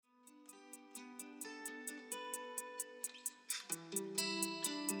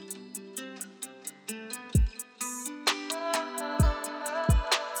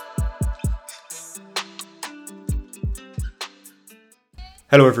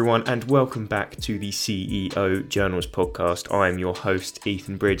Hello everyone and welcome back to the CEO Journals podcast. I am your host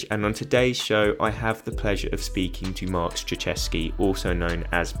Ethan Bridge, and on today's show I have the pleasure of speaking to Mark Struczewski, also known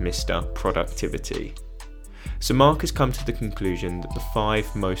as Mr. Productivity. So Mark has come to the conclusion that the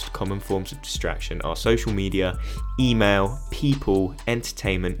 5 most common forms of distraction are social media, email, people,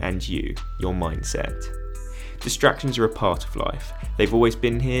 entertainment and your mindset. Distractions are a part of life. They've always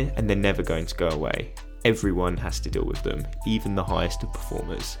been here and they're never going to go away. Everyone has to deal with them, even the highest of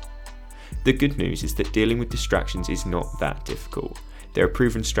performers. The good news is that dealing with distractions is not that difficult. There are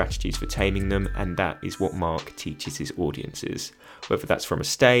proven strategies for taming them, and that is what Mark teaches his audiences. Whether that's from a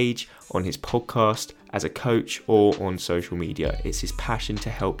stage, on his podcast, as a coach, or on social media, it's his passion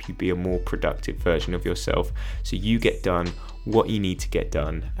to help you be a more productive version of yourself so you get done what you need to get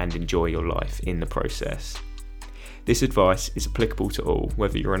done and enjoy your life in the process. This advice is applicable to all,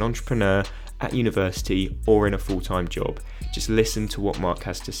 whether you're an entrepreneur, at university, or in a full-time job. Just listen to what Mark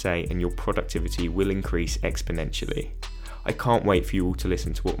has to say and your productivity will increase exponentially. I can't wait for you all to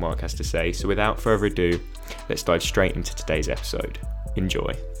listen to what Mark has to say, so without further ado, let's dive straight into today's episode.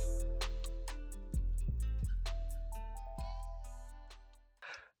 Enjoy.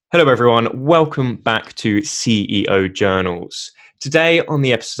 Hello everyone, welcome back to CEO Journals. Today on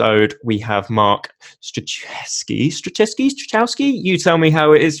the episode, we have Mark Struczewski. You tell me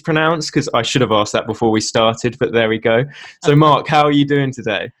how it is pronounced, because I should have asked that before we started, but there we go. So Mark, how are you doing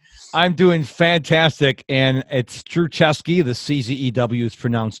today? I'm doing fantastic, and it's Struczewski. The CZEW is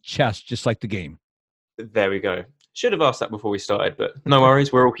pronounced chess, just like the game. There we go. Should have asked that before we started, but no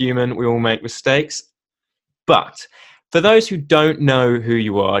worries. We're all human. We all make mistakes. But for those who don't know who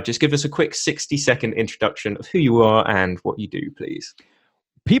you are, just give us a quick 60-second introduction of who you are and what you do, please.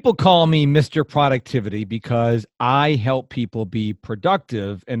 People call me Mr. Productivity because I help people be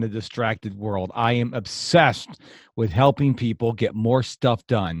productive in a distracted world. I am obsessed with helping people get more stuff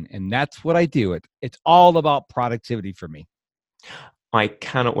done, and that's what I do. It's all about productivity for me. I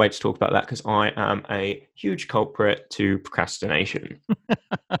cannot wait to talk about that because I am a huge culprit to procrastination.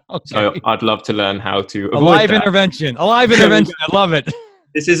 Okay. So I'd love to learn how to avoid Alive that. intervention. Alive intervention. I love it.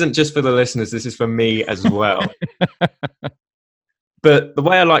 This isn't just for the listeners. This is for me as well. But the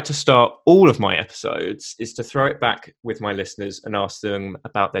way I like to start all of my episodes is to throw it back with my listeners and ask them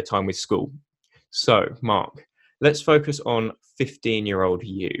about their time with school. So, Mark, let's focus on 15-year-old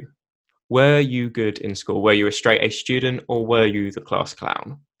you. Were you good in school? Were you a straight A student or were you the class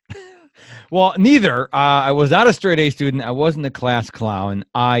clown? Well, neither. I was not a straight A student. I wasn't a class clown.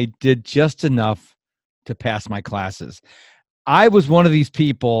 I did just enough to pass my classes. I was one of these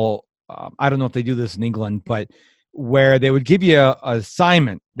people, I don't know if they do this in England, but where they would give you an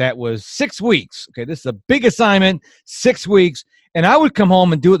assignment that was 6 weeks. Okay, this is a big assignment, 6 weeks. And I would come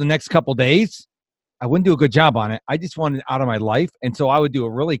home and do it the next couple days. I wouldn't do a good job on it. I just wanted it out of my life. And so I would do a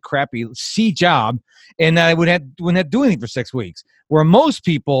really crappy C job, and I wouldn't have to do anything for 6 weeks. Where most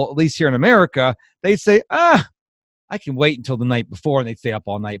people, at least here in America, they'd say, I can wait until the night before, and they'd stay up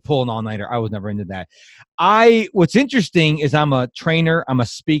all night, pull an all-nighter. I was never into that. What's interesting is I'm a trainer, I'm a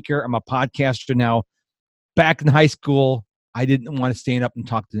speaker, I'm a podcaster now. Back in high school, I didn't want to stand up and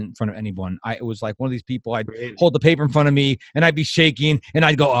talk in front of anyone. It was like one of these people, I'd hold the paper in front of me and I'd be shaking and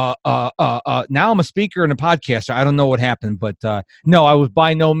I'd go, now I'm a speaker and a podcaster. I don't know what happened, but no, I was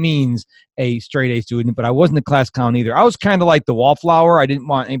by no means a straight A student, but I wasn't a class clown either. I was kind of like the wallflower. I didn't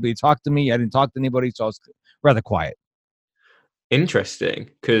want anybody to talk to me. I didn't talk to anybody, so I was rather quiet. Interesting,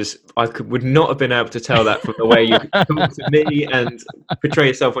 because I would not have been able to tell that from the way you talk to me and portray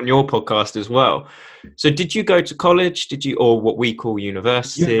yourself on your podcast as well. So did you go to college? Did you, or what we call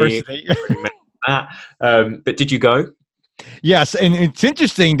university. But did you go? Yes, and it's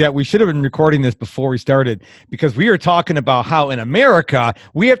interesting that we should have been recording this before we started, because we were talking about how in America,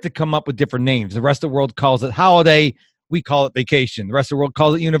 we have to come up with different names. The rest of the world calls it holiday. We call it vacation. The rest of the world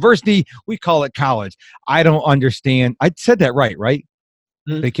calls it university. We call it college. I don't understand. I said that right?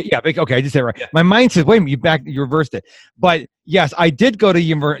 Mm-hmm. Okay, I just said it right. Yeah. My mind says, wait a minute, you reversed it. But yes, I did go to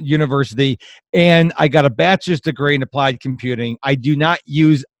university, and I got a bachelor's degree in applied computing. I do not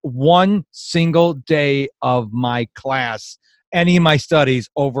use one single day of my class, any of my studies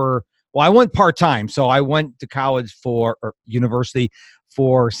over, well, I went part-time. So I went to college or university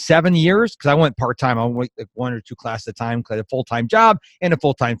for 7 years, because I went part-time. I went like 1 or 2 classes at a time because I had a full-time job and a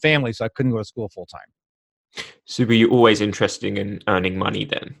full-time family, so I couldn't go to school full-time. So were you always interested in earning money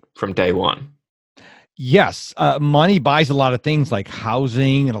then from day one? Yes. Money buys a lot of things like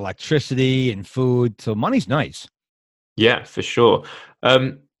housing and electricity and food. So money's nice. Yeah, for sure.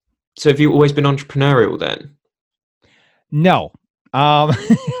 So have you always been entrepreneurial then? No.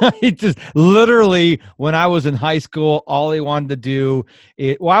 It just literally when I was in high school, all they wanted to do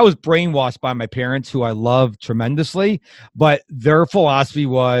I was brainwashed by my parents, who I love tremendously, but their philosophy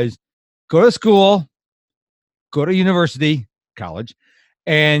was go to school, go to university, college,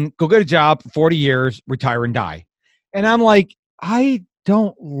 and go get a job for 40 years, retire and die. And I'm like, I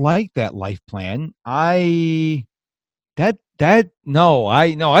don't like that life plan. I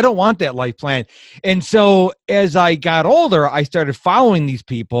don't want that life plan. And so as I got older, I started following these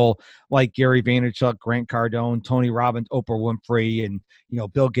people like Gary Vaynerchuk, Grant Cardone, Tony Robbins, Oprah Winfrey, and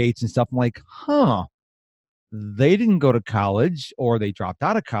Bill Gates and stuff. I'm like, they didn't go to college, or they dropped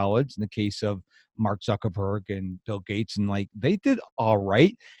out of college in the case of Mark Zuckerberg and Bill Gates, and like they did all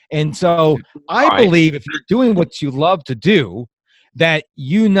right. And so I believe if you're doing what you love to do, that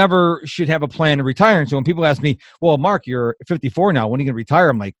you never should have a plan to retire. And so when people ask me, well, Mark, you're 54 now, when are you going to retire?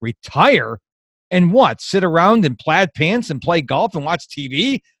 I'm like, retire? And what? Sit around in plaid pants and play golf and watch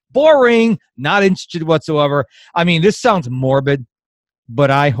TV? Boring. Not interested whatsoever. I mean, this sounds morbid,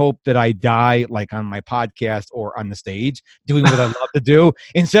 but I hope that I die like on my podcast or on the stage doing what I love to do,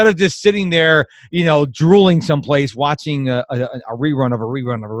 instead of just sitting there, drooling someplace, watching a rerun of a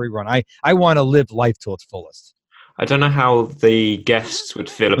rerun of a rerun. I want to live life to its fullest. I don't know how the guests would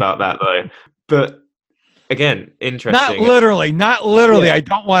feel about that though, but again, interesting. Not literally. Yeah. I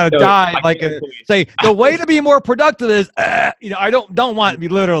don't want to die. Say the way to be more productive is, I don't want to be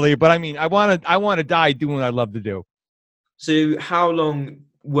literally, but I mean, I want to die doing what I love to do. So how long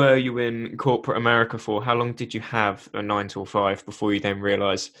were you in corporate America for? How long did you have a 9 to 5 before you then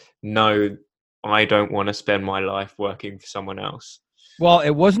realized, no, I don't want to spend my life working for someone else? Well,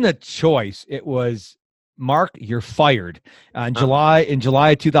 it wasn't a choice. It was, Mark, you're fired. In July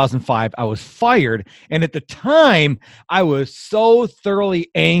of 2005, I was fired. And at the time, I was so thoroughly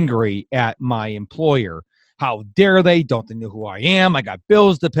angry at my employer. How dare they? Don't they know who I am? I got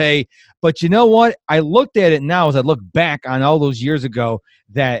bills to pay. But you know what? I looked at it now as I look back on all those years ago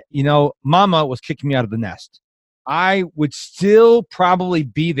that, mama was kicking me out of the nest. I would still probably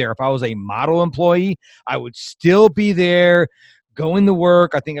be there if I was a model employee. I would still be there going to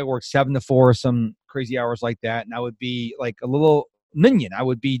work. I think I worked 7 to 4 or some crazy hours like that. And I would be like a little minion. I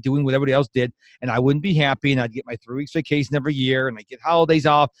would be doing what everybody else did, and I wouldn't be happy. And I'd get my 3 weeks vacation every year, and I'd get holidays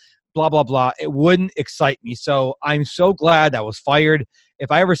off, blah, blah, blah. It wouldn't excite me. So I'm so glad I was fired.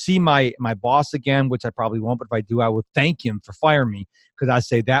 If I ever see my boss again, which I probably won't, but if I do, I would thank him for firing me, because I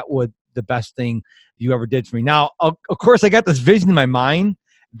say that would the best thing you ever did for me. Now, of course, I got this vision in my mind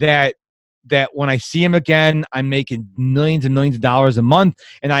that when I see him again, I'm making millions and millions of dollars a month,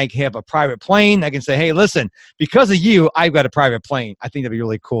 and I have a private plane. I can say, hey, listen, because of you, I've got a private plane. I think that'd be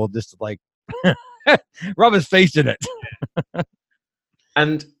really cool, just to like rub his face in it.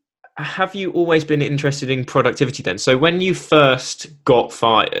 And have you always been interested in productivity then? So when you first got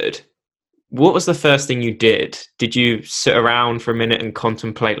fired, what was the first thing you did? Did you sit around for a minute and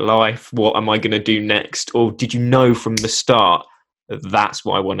contemplate life? What am I going to do next? Or did you know from the start that that's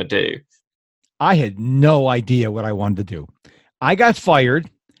what I want to do? I had no idea what I wanted to do. I got fired.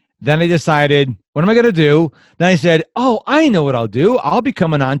 Then I decided, what am I going to do? Then I said, oh, I know what I'll do. I'll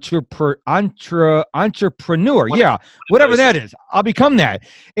become an entrepreneur. Yeah, whatever that is. I'll become that.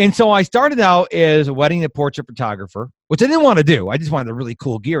 And so I started out as a wedding and portrait photographer, which I didn't want to do. I just wanted the really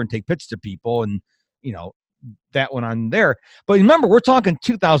cool gear and take pictures of people, and, that went on there. But remember, we're talking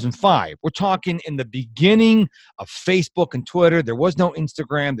 2005. We're talking in the beginning of Facebook and Twitter. There was no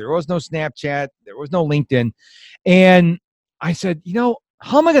Instagram. There was no Snapchat. There was no LinkedIn. And I said,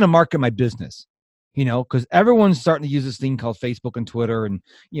 how am I going to market my business? Because everyone's starting to use this thing called Facebook and Twitter, and,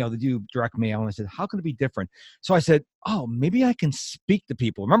 they do direct mail. And I said, how can it be different? So I said, oh, maybe I can speak to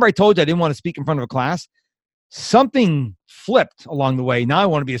people. Remember I told you I didn't want to speak in front of a class? Something flipped along the way. Now I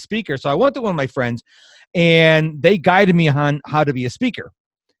want to be a speaker. So I went to one of my friends, and they guided me on how to be a speaker.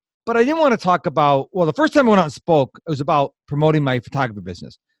 But I didn't want to talk about, the first time I went out and spoke, it was about promoting my photography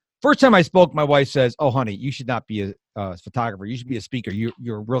business. First time I spoke, my wife says, oh, honey, you should not be a photographer. You should be a speaker.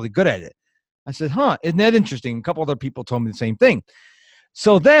 You're really good at it. I said, isn't that interesting? A couple other people told me the same thing.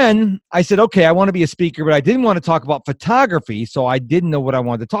 So then I said, okay, I want to be a speaker, but I didn't want to talk about photography, so I didn't know what I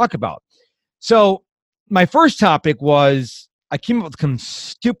wanted to talk about. So my first topic was, I came up with some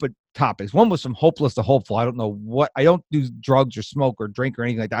stupid topics. One was from hopeless to hopeful. I don't know what, I don't do drugs or smoke or drink or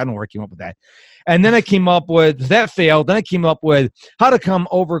anything like that. I don't know where I came up with that. And then I came up with, that failed. Then I came up with how to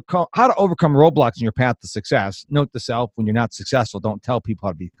overcome roadblocks in your path to success. Note to self, when you're not successful, don't tell people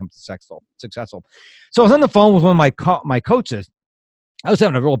how to become successful. So I was on the phone with one of my coaches. I was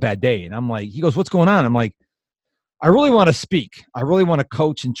having a real bad day, and I'm like, he goes, what's going on? I'm like, I really want to speak. I really want to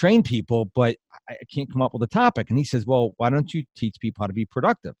coach and train people, but I can't come up with a topic. And he says, well, why don't you teach people how to be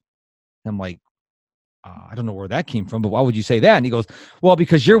productive? And I'm like, I don't know where that came from, but why would you say that? And he goes, well,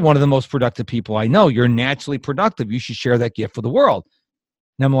 because you're one of the most productive people I know. You're naturally productive. You should share that gift with the world.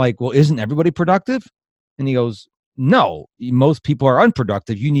 And I'm like, well, isn't everybody productive? And he goes, no, most people are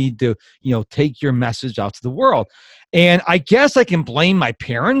unproductive. You need to, take your message out to the world. And I guess I can blame my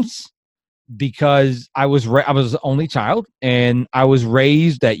parents because I was the only child, and I was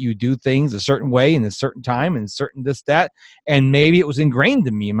raised that you do things a certain way in a certain time and certain this, that. And maybe it was ingrained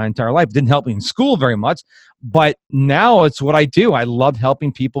in me in my entire life. It didn't help me in school very much, but now it's what I do. I love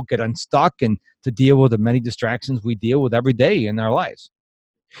helping people get unstuck and to deal with the many distractions we deal with every day in our lives.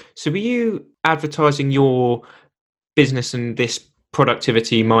 So were you advertising your business and this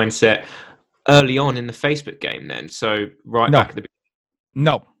productivity mindset early on in the Facebook game then? So back at the beginning?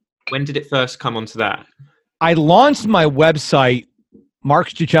 No. When did it first come onto that? I launched my website,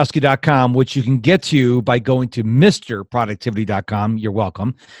 markstruczewski.com, which you can get to by going to mrproductivity.com. You're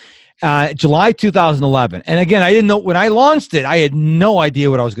welcome. July 2011. And again, I didn't know when I launched it, I had no idea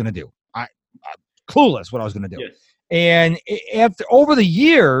what I was going to do. Clueless what I was going to do. Yes. And over the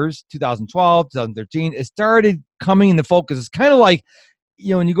years, 2012, 2013, it started coming into focus. It's kind of like,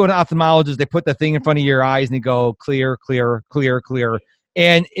 when you go to ophthalmologists, they put the thing in front of your eyes and they go clear, clear, clear, clear.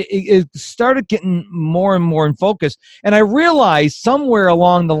 And it started getting more and more in focus. And I realized somewhere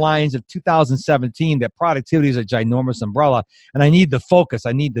along the lines of 2017 that productivity is a ginormous umbrella, and I need the focus.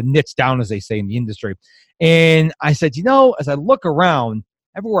 I need the niche down, as they say in the industry. And I said, as I look around,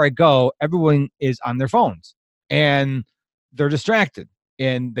 everywhere I go, everyone is on their phones, and they're distracted,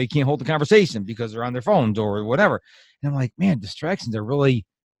 and they can't hold the conversation because they're on their phones or whatever. And I'm like, man, distractions are really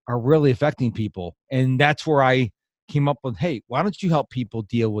affecting people. And that's where I came up with, hey, why don't you help people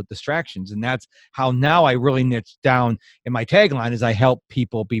deal with distractions? And that's how now I really niche down. And my tagline is I help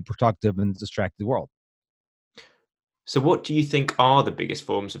people be productive in a distracted world. So what do you think are the biggest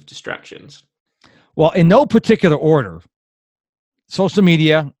forms of distractions? Well, in no particular order: social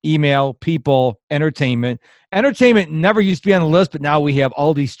media, email, people, entertainment. Entertainment never used to be on the list, but now we have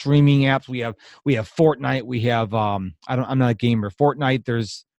all these streaming apps. We have Fortnite. We have I'm not a gamer. Fortnite.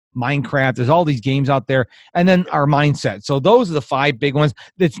 There's Minecraft. There's all these games out there, and then our mindset. So those are the 5 big ones.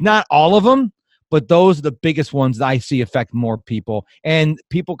 It's not all of them, but those are the biggest ones that I see affect more people. And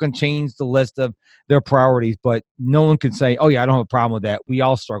people can change the list of their priorities, but no one can say, "Oh yeah, I don't have a problem with that." We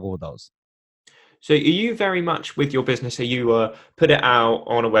all struggle with those. So are you very much with your business? Are you put it out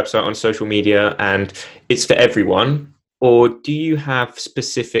on a website, on social media, and it's for everyone? Or do you have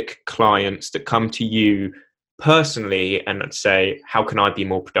specific clients that come to you personally and say, how can I be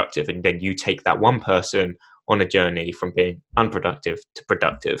more productive? And then you take that one person on a journey from being unproductive to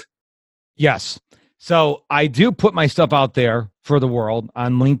productive. Yes. So I do put my stuff out there for the world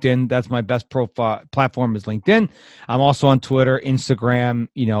on LinkedIn. That's my best profile platform is LinkedIn. I'm also on Twitter, Instagram,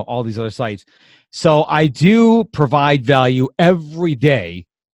 all these other sites. So I do provide value every day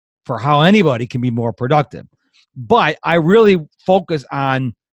for how anybody can be more productive. But I really focus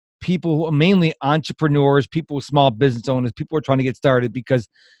on people who are mainly entrepreneurs, people with small business owners, people who are trying to get started because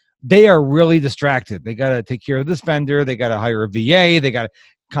they are really distracted. They got to take care of this vendor. They got to hire a VA. They got to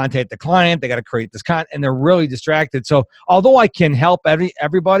contact the client. They got to create this content, and they're really distracted. So although I can help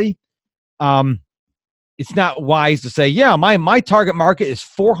everybody, it's not wise to say, yeah, my target market is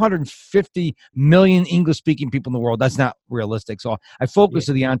 450 million English-speaking people in the world. That's not realistic. So I focus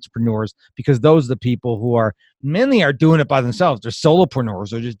on the entrepreneurs because those are the people who are doing it by themselves. They're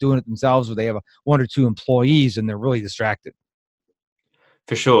solopreneurs. They're just doing it themselves, or they have 1 or 2 employees, and they're really distracted.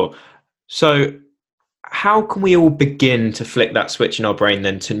 For sure. So how can we all begin to flick that switch in our brain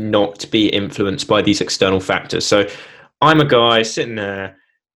then to not be influenced by these external factors? So I'm a guy sitting there.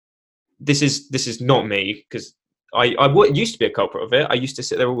 This is not me, because I used to be a culprit of it. I used to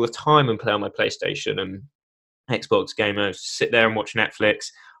sit there all the time and play on my PlayStation and Xbox gamer, sit there and watch Netflix.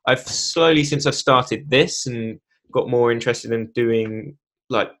 I've slowly, since I've started this and got more interested in doing,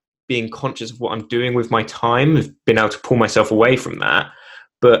 like, being conscious of what I'm doing with my time, I've been able to pull myself away from that.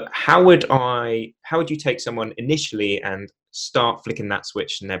 But how would you take someone initially and start flicking that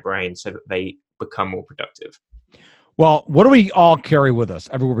switch in their brain so that they become more productive? Well, what do we all carry with us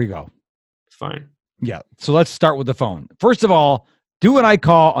everywhere we go? Phone. Yeah. So let's start with the phone. First of all, do what I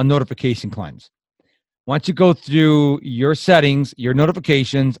call a notification cleanse. Once you go through your settings, your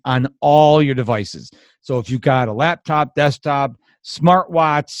notifications on all your devices. So if you've got a laptop, desktop,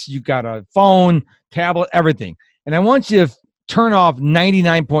 smartwatch, you've got a phone, tablet, everything. And I want you to turn off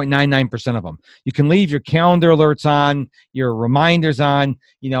 99.99% of them. You can leave your calendar alerts on, your reminders on.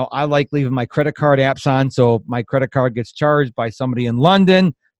 I like leaving my credit card apps on. So if my credit card gets charged by somebody in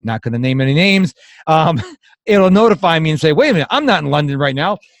London, not going to name any names, it'll notify me and say, wait a minute, I'm not in London right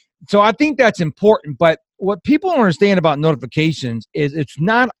now. So I think that's important. But what people don't understand about notifications is it's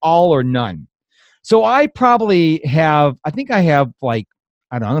not all or none. So I probably have, I have like,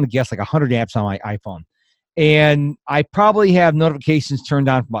 I don't know, I'm going to guess like 100 apps on my iPhone. And I probably have notifications turned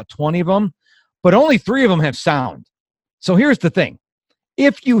on for about 20 of them, but only 3 of them have sound. So here's the thing.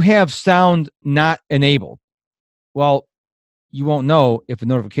 If you have sound not enabled, well, you won't know if a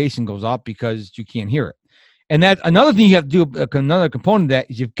notification goes off because you can't hear it. And that's another thing you have to do, another component of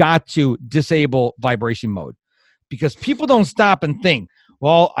that is you've got to disable vibration mode, because people don't stop and think,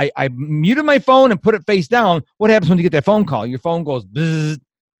 well, I muted my phone and put it face down. What happens when you get that phone call? Your phone goes bzzz.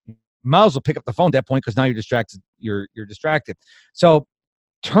 Might as well pick up the phone at that point, because now you're distracted. You're distracted. So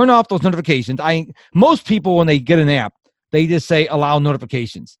turn off those notifications. Most people, when they get an app, they just say allow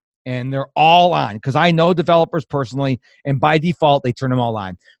notifications, and they're all on, because I know developers personally, and by default they turn them all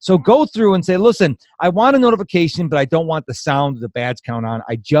on. So go through and say, listen, I want a notification, but I don't want the sound of the badge count on.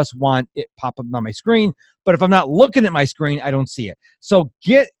 I just want it pop up on my screen. But if I'm not looking at my screen, I don't see it. So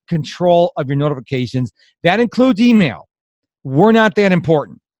get control of your notifications. That includes email. We're not that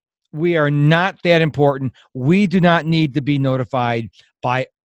important. We are not that important. We do not need to be notified by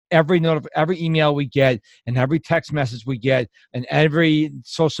every email we get, and every text message we get, and every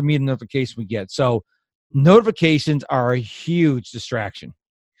social media notification we get. So notifications are a huge distraction.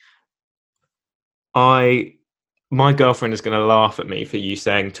 My girlfriend is going to laugh at me for you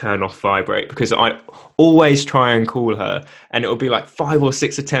saying turn off vibrate, because I always try and call her, and it'll be like 5 or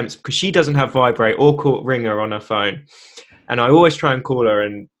 6 attempts, because she doesn't have vibrate or ring her on her phone. And I always try and call her,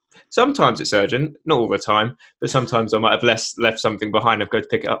 and sometimes it's urgent, not all the time, but sometimes I might have left something behind. I've got to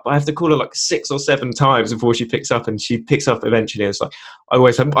pick it up. I have to call her like 6 or 7 times before she picks up, and she picks up eventually. It's like I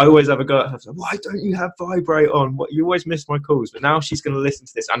always have a go at her. Why don't you have vibrate on? What, you always miss my calls. But now she's going to listen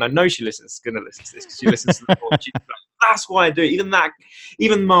to this, and I know she's going to listen to this because she listens to the call. That's why I do it.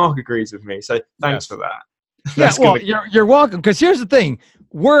 Even Mark agrees with me. So thanks for that. Yeah, well, you're welcome. Because here's the thing: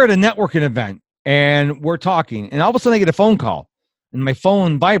 we're at a networking event and we're talking, and all of a sudden I get a phone call, and my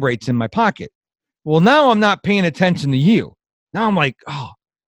phone vibrates in my pocket. Well, now I'm not paying attention to you. Now I'm like, oh,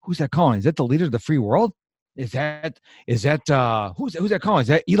 who's that calling? Is that the leader of the free world? Is that who's that calling? Is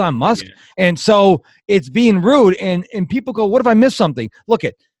that Elon Musk? Yeah. And so it's being rude, and people go, what if I miss something? Look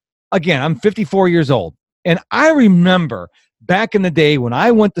again, I'm 54 years old, and I remember back in the day when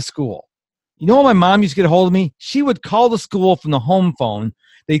I went to school, you know when my mom used to get a hold of me? She would call the school from the home phone.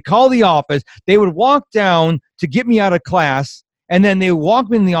 They'd call the office. They would walk down to get me out of class, and then they would walk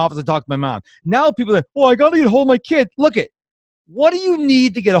me in the office to talk to my mom. Now people are like, well, I got to get a hold of my kid. Look what do you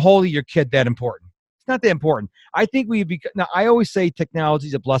need to get a hold of your kid that important? It's not that important. I think now I always say technology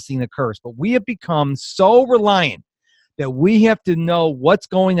is a blessing and a curse, but we have become so reliant that we have to know what's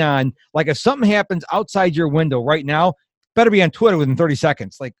going on. Like if something happens outside your window right now, better be on Twitter within 30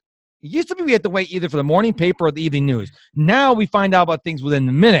 seconds. Like it used to be we had to wait either for the morning paper or the evening news. Now we find out about things within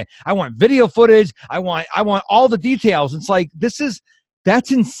a minute. I want video footage. I want all the details. It's like,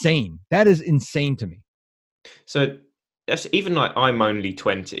 that's insane. That is insane to me. So that's even like I'm only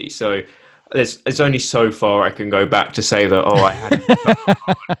 20. So it's only so far I can go back to say that, I had it when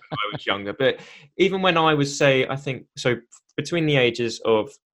I was younger. But even when I was, I think, so between the ages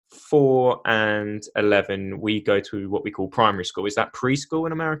of 4 and 11, we go to what we call primary school. Is that preschool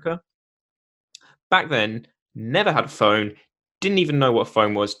in America? Back then, never had a phone, didn't even know what a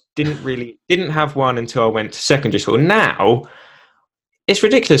phone was, didn't have one until I went to secondary school. Now, it's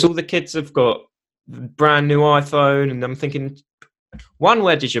ridiculous. All the kids have got brand new iPhone, and I'm thinking, 1,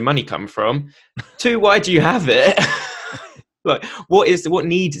 where did your money come from? 2, why do you have it? Like, what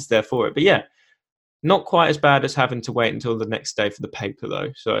need is there for it? But yeah, not quite as bad as having to wait until the next day for the paper,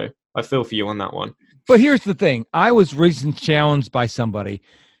 though. So I feel for you on that one. But here's the thing. I was recently challenged by somebody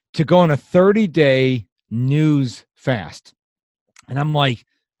to go on a 30-day news fast. And I'm like,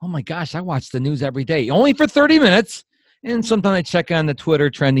 oh my gosh, I watch the news every day, only for 30 minutes. And sometimes I check on the Twitter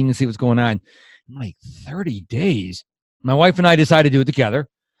trending to see what's going on. I'm like, 30 days? My wife and I decided to do it together.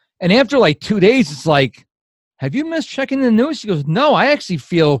 And after like 2 days, it's like, have you missed checking the news? She goes, no, I actually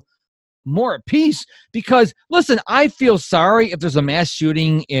feel more at peace because, listen, I feel sorry if there's a mass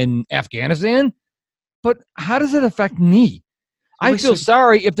shooting in Afghanistan, but how does it affect me? I feel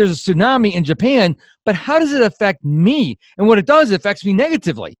sorry if there's a tsunami in Japan, but how does it affect me? And what it does, it affects me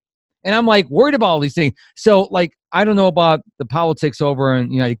negatively. And I'm like worried about all these things. So like, I don't know about the politics over in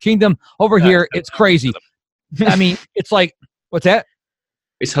the United Kingdom. Over here, it's crazy. I mean, it's like What's that?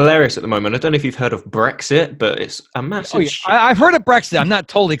 It's hilarious at the moment. I don't know if you've heard of Brexit, but it's a massive shit. I've heard of Brexit. I'm not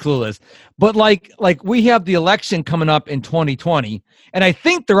totally clueless, but like we have the election coming up in 2020, and I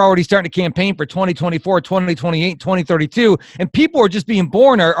think they're already starting to campaign for 2024, 2028, 2032, and people are just being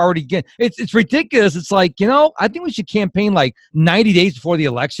born are already getting. It's ridiculous. It's like, I think we should campaign like 90 days before the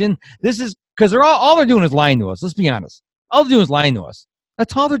election. This is because they're all they're doing is lying to us. Let's be honest. All they're doing is lying to us.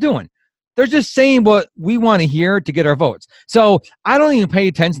 That's all they're doing. They're just saying what we want to hear to get our votes. So I don't even pay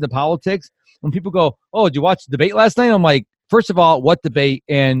attention to politics. When people go, "Oh, did you watch the debate last night?" I'm like, first of all, what debate?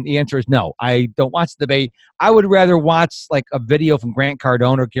 And the answer is no. I don't watch the debate. I would rather watch like a video from Grant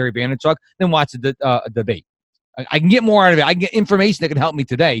Cardone or Gary Vaynerchuk than watch a debate. I can get more out of it. I can get information that can help me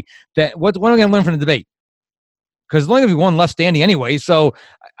today. What am I going to learn from the debate? Because there's only going to be one left standing anyway. So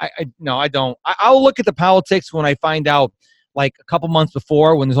no, I don't. I'll look at the politics when I find out, like a couple months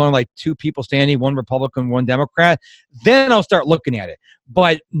before, when there's only like two people standing, one Republican, one Democrat, then I'll start looking at it.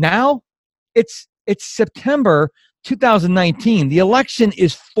 But now it's September 2019. The election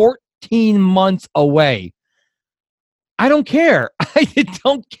is 14 months away. I don't care. I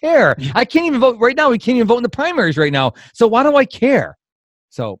don't care. I can't even vote right now. We can't even vote in the primaries right now. So why do I care?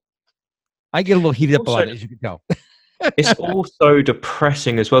 So I get a little heated up about it, as you can tell. It's also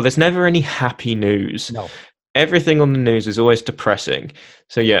depressing as well. There's never any happy news. No. Everything on the news is always depressing.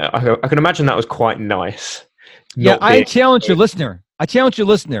 So yeah, I can imagine that was quite nice. Yeah, I challenge your listener.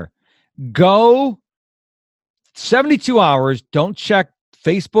 Go 72 hours. Don't check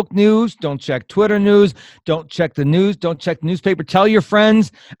Facebook news. Don't check Twitter news. Don't check the news. Don't check the newspaper. Tell your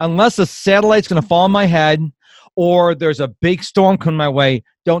friends, unless a satellite's going to fall on my head or there's a big storm coming my way,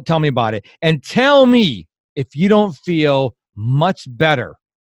 don't tell me about it. And tell me if you don't feel much better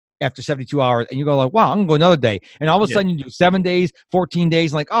after 72 hours, and you go like, wow, I'm going to go another day. And all of a sudden you do 7 days, 14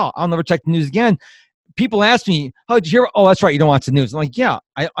 days, like, oh, I'll never check the news again. People ask me, oh, did you hear? Oh, that's right, you don't watch the news. I'm like, yeah,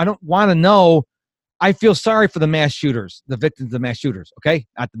 I don't want to know. I feel sorry for the mass shooters, the victims of the mass shooters, okay?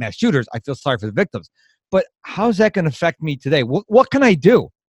 Not the mass shooters. I feel sorry for the victims. But how's that going to affect me today? What can I do?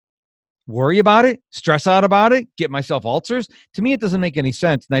 Worry about it? Stress out about it? Get myself ulcers? To me, it doesn't make any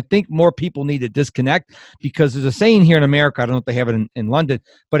sense. And I think more people need to disconnect, because there's a saying here in America, I don't know if they have it in London,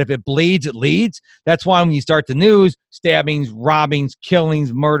 but if it bleeds, it leads. That's why when you start the news, stabbings, robbings,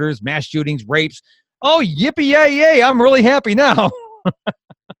 killings, murders, mass shootings, rapes, oh, yippee, yay, I'm really happy now.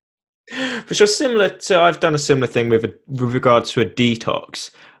 For sure, I've done a similar thing with regards to a detox.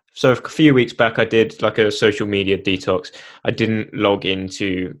 So a few weeks back, I did like a social media detox. I didn't log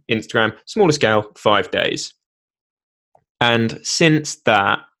into Instagram, smaller scale, 5 days. And since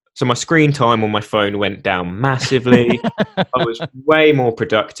that, so my screen time on my phone went down massively. I was way more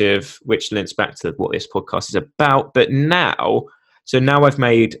productive, which links back to what this podcast is about. But now I've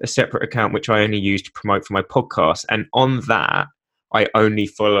made a separate account, which I only use to promote for my podcast. And on that, I only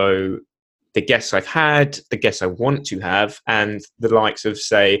follow the guests I've had, the guests I want to have, and the likes of,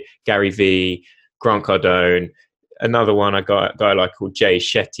 say, Gary Vee, Grant Cardone. Another one, I got a guy like called Jay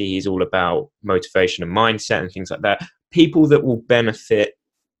Shetty. He's all about motivation and mindset and things like that. People that will benefit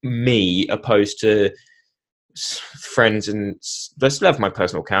me, opposed to friends. And I still have my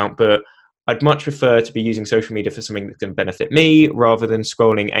personal account, but I'd much prefer to be using social media for something that can benefit me, rather than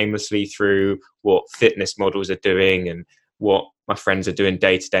scrolling aimlessly through what fitness models are doing and what my friends are doing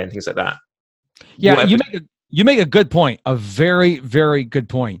day to day and things like that. Yeah, you make a good point, a very, very good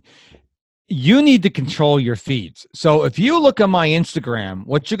point. You need to control your feeds. So if you look on my Instagram,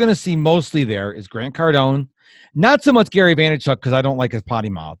 what you're going to see mostly there is Grant Cardone, not so much Gary Vaynerchuk, because I don't like his potty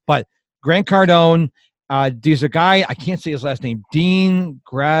mouth, but Grant Cardone. There's a guy, I can't say his last name, Dean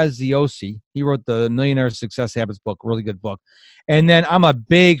Graziosi. He wrote the Millionaire Success Habits book, really good book. And then I'm a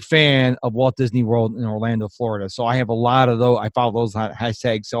big fan of Walt Disney World in Orlando, Florida. So I have a lot of those. I follow those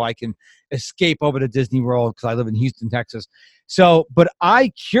hashtags so I can escape over to Disney World, because I live in Houston, Texas. So, but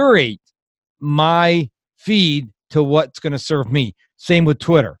I curate my feed to what's going to serve me. Same with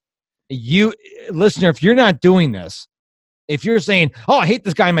Twitter. You, listener, if you're not doing this, if you're saying, oh, I hate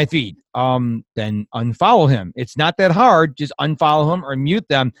this guy in my feed, then unfollow him. It's not that hard. Just unfollow him or mute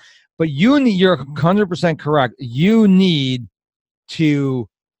them. But you're 100% correct. You need to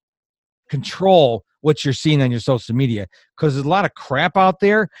control what you're seeing on your social media, because there's a lot of crap out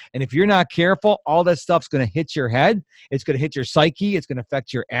there. And if you're not careful, all that stuff's going to hit your head. It's going to hit your psyche. It's going to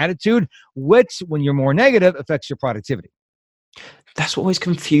affect your attitude, which, when you're more negative, affects your productivity. That's what always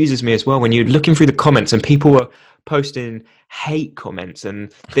confuses me as well, when you're looking through the comments and people are posting hate comments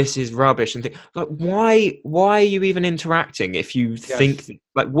and this is rubbish and like, why are you even interacting if you think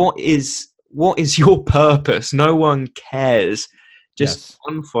like, what is your purpose? No one cares. Just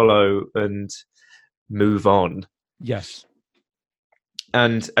unfollow and move on. Yes.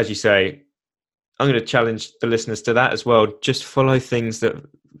 And as you say, I'm going to challenge the listeners to that as well. Just follow things that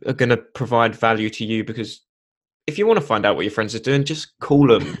are going to provide value to you, because if you want to find out what your friends are doing, just call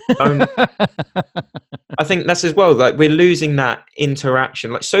them. I think that's as well, like, we're losing that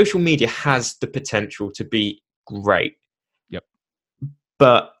interaction. Like, social media has the potential to be great. Yep.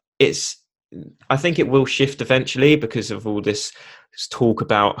 But I think it will shift eventually because of all this talk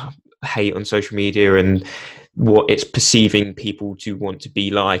about hate on social media and what it's perceiving people to want to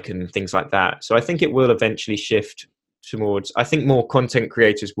be like and things like that. So I think it will eventually shift towards, I think more content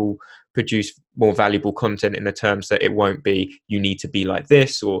creators will produce more valuable content in the terms that it won't be, you need to be like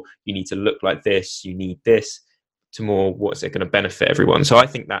this, or you need to look like this, you need this, to more, what's it going to benefit everyone. So I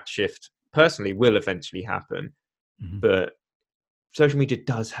think that shift personally will eventually happen. Mm-hmm. But social media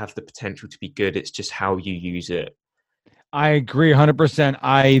does have the potential to be good. It's just how you use it. I agree 100%.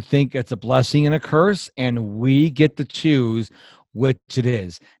 I think it's a blessing and a curse, and we get to choose which it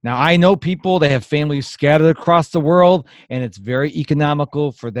is. Now, I know people that have families scattered across the world, and it's very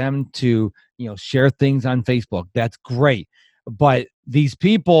economical for them to, share things on Facebook. That's great. But these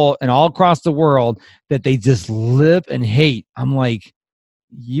people and all across the world that they just live and hate, I'm like,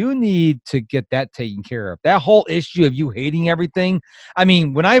 you need to get that taken care of. That whole issue of you hating everything. I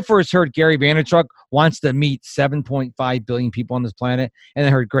mean, when I first heard Gary Vaynerchuk wants to meet 7.5 billion people on this planet, and I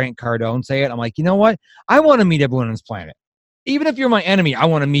heard Grant Cardone say it, I'm like, you know what? I want to meet everyone on this planet. Even if you're my enemy, I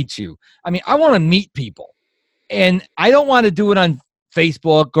want to meet you. I mean, I want to meet people. And I don't want to do it on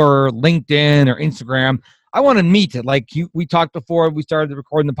Facebook or LinkedIn or Instagram. I want to meet it. Like we talked before we started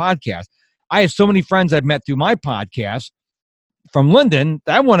recording the podcast. I have so many friends I've met through my podcast from London,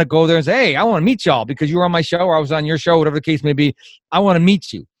 I want to go there and say, hey, I want to meet y'all because you were on my show or I was on your show, whatever the case may be. I want to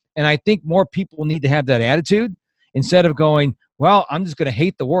meet you. And I think more people need to have that attitude instead of going, well, I'm just going to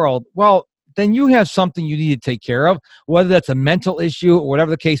hate the world. Well, then you have something you need to take care of, whether that's a mental issue or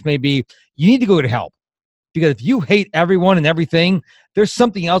whatever the case may be. You need to go get help, because if you hate everyone and everything, there's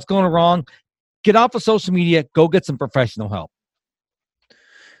something else going wrong. Get off of social media, go get some professional help.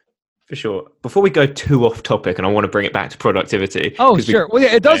 For sure. Before we go too off topic, and I want to bring it back to productivity. Oh, sure. Well,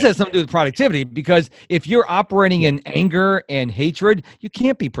 yeah, it does have something to do with productivity, because if you're operating in anger and hatred, you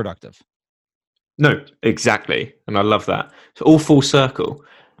can't be productive. No, exactly. And I love that. So all full circle.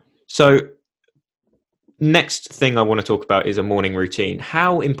 So next thing I want to talk about is a morning routine.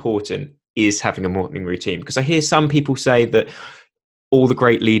 How important is having a morning routine? Because I hear some people say that all the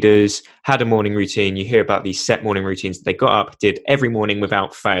great leaders had a morning routine. You hear about these set morning routines they got up, did every morning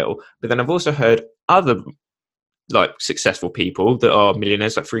without fail. But then I've also heard other successful people that are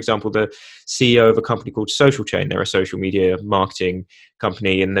millionaires. Like, for example, the CEO of a company called Social Chain. They're a social media marketing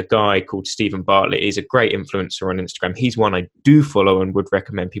company. And the guy called Stephen Bartlett is a great influencer on Instagram. He's one I do follow and would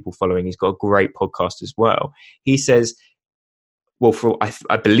recommend people following. He's got a great podcast as well. He says,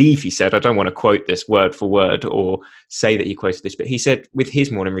 I believe he said, I don't want to quote this word for word or say that he quoted this, but he said with his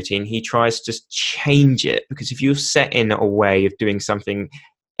morning routine, he tries to change it, because if you're set in a way of doing something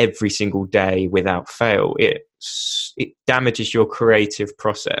every single day without fail, it damages your creative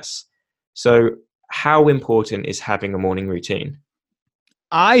process. So how important is having a morning routine?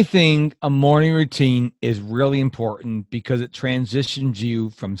 I think a morning routine is really important because it transitions you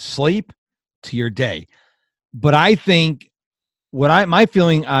from sleep to your day. But I think my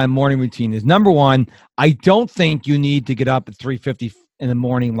feeling on morning routine is, number one, I don't think you need to get up at 3:50 in the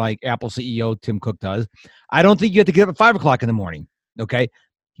morning like Apple CEO Tim Cook does. I don't think you have to get up at 5 o'clock in the morning. Okay.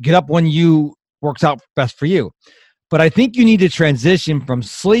 Get up when you works out best for you. But I think you need to transition from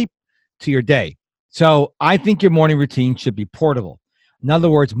sleep to your day. So I think your morning routine should be portable. In other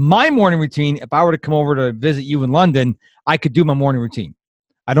words, my morning routine, if I were to come over to visit you in London, I could do my morning routine.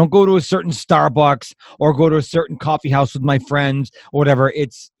 I don't go to a certain Starbucks or go to a certain coffee house with my friends or whatever.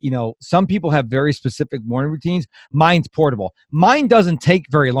 It's, some people have very specific morning routines. Mine's portable. Mine doesn't take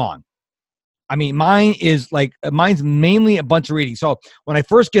very long. I mean, mine's mainly a bunch of reading. So when I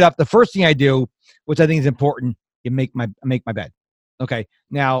first get up, the first thing I do, which I think is important, you make my bed. Okay.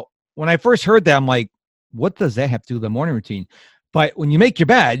 Now, when I first heard that, I'm like, what does that have to do with the morning routine? But when you make your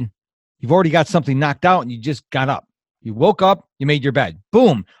bed, you've already got something knocked out and you just got up. You woke up, you made your bed.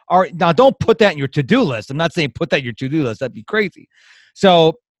 Boom. All right. Now, don't put that in your to-do list. I'm not saying put that in your to-do list. That'd be crazy.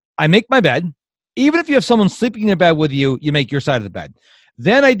 So I make my bed. Even if you have someone sleeping in the bed with you, you make your side of the bed.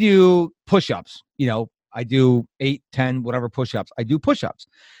 Then I do push-ups. I do 8, 10, whatever push-ups. I do push-ups.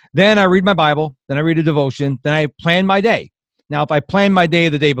 Then I read my Bible. Then I read a devotion. Then I plan my day. Now, if I plan my day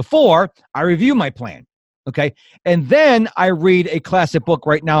the day before, I review my plan. Okay. And then I read a classic book.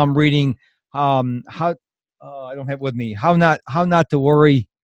 Right now I'm reading I don't have it with me. How not to worry.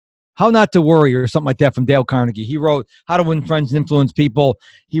 How Not to Worry or something like that from Dale Carnegie. He wrote How to Win Friends and Influence People.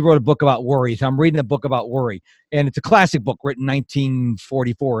 He wrote a book about worry. So I'm reading a book about worry. And it's a classic book written in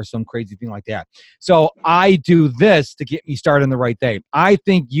 1944 or some crazy thing like that. So I do this to get me started on the right day. I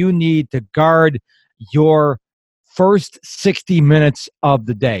think you need to guard your first 60 minutes of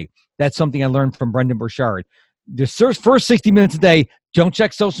the day. That's something I learned from Brendan Burchard. The first 60 minutes a day, don't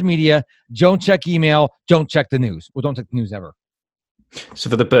check social media, don't check email, don't check the news. Well, don't check the news ever. So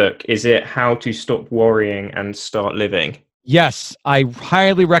for the book, is it How to Stop Worrying and Start Living? Yes, I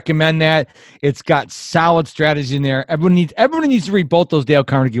highly recommend that. It's got solid strategy in there. Everyone needs to read both those Dale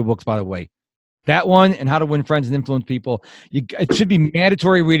Carnegie books, by the way. That one and How to Win Friends and Influence People. It should be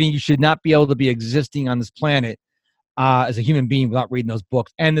mandatory reading. You should not be able to be existing on this planet as a human being without reading those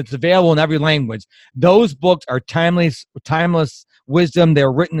books. And it's available in every language. Those books are timeless wisdom.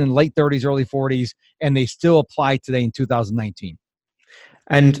 They're written in late 30s, early 40s, and they still apply today in 2019.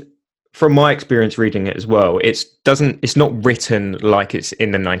 And from my experience reading it as well, it's not written like it's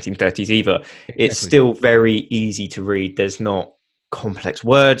in the 1930s either. It's still very easy to read. There's not complex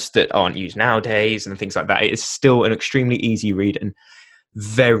words that aren't used nowadays and things like that. It's still an extremely easy read and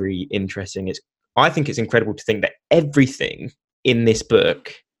very interesting. I think it's incredible to think that everything in this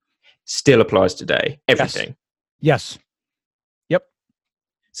book still applies today. Everything. Yes. Yep.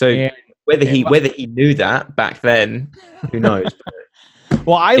 So whether he knew that back then, who knows?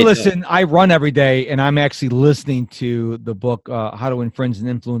 Well, I run every day, and I'm actually listening to the book, How to Win Friends and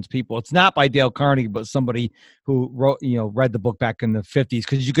Influence People. It's not by Dale Carnegie, but somebody who read the book back in the 50s,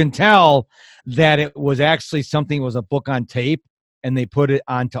 because you can tell that it was actually was a book on tape, and they put it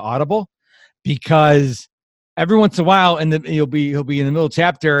onto Audible, because every once in a while, and he'll be in the middle of the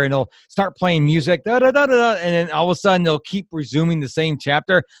chapter, and he'll start playing music, da, da, da, da, da, and then all of a sudden they'll keep resuming the same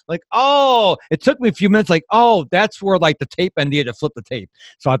chapter. Like, oh, it took me a few minutes. Like, oh, that's where like the tape ended. You had to flip the tape.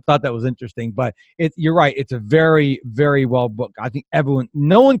 So I thought that was interesting. But you're right. It's a very, very well book. I think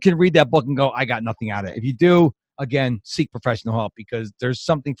no one can read that book and go, I got nothing out of it. If you do, again, seek professional help, because there's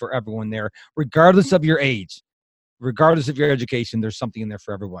something for everyone there, regardless of your age, regardless of your education. There's something in there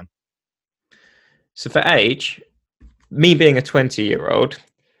for everyone. So for age, me being a 20-year-old,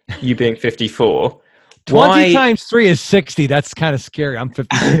 you being 54. 20 times 3 is 60. That's kind of scary. I'm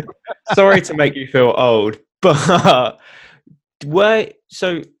 54. Sorry to make you feel old, but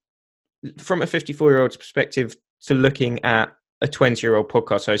so from a 54-year-old's perspective to looking at a 20-year-old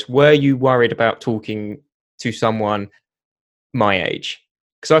podcast host, were you worried about talking to someone my age?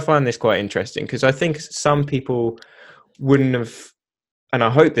 Because I find this quite interesting, because I think some people wouldn't have, and I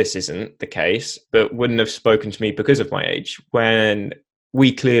hope this isn't the case, but wouldn't have spoken to me because of my age, when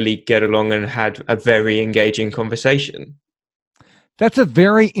we clearly get along and had a very engaging conversation. That's a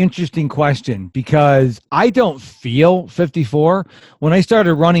very interesting question, because I don't feel 54. When I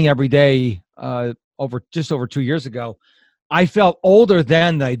started running every day just over 2 years ago, I felt older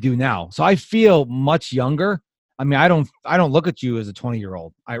then than I do now. So I feel much younger. I mean, I don't look at you as a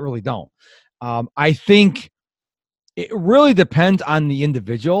 20-year-old. I really don't. I think it really depends on the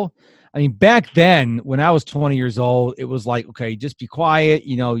individual. I mean, back then when I was 20 years old, it was like, okay, just be quiet.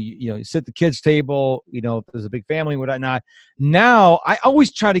 You sit at the kids' table, if there's a big family, whatnot. Now I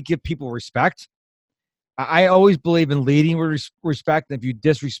always try to give people respect. I always believe in leading with respect. If you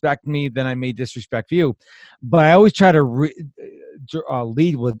disrespect me, then I may disrespect you. But I always try to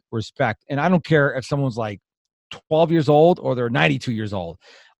lead with respect. And I don't care if someone's like 12 years old or they're 92 years old.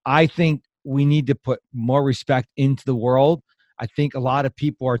 I think we need to put more respect into the world. I think a lot of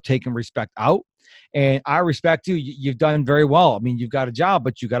people are taking respect out, and I respect you. You've done very well. I mean, you've got a job,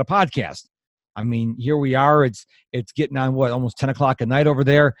 but you got a podcast. I mean, here we are. It's getting on almost 10 o'clock at night over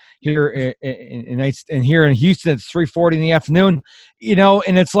there. Here in here in Houston, it's 3:40 in the afternoon.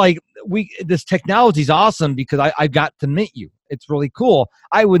 And it's like this technology is awesome, because I got to meet you. It's really cool.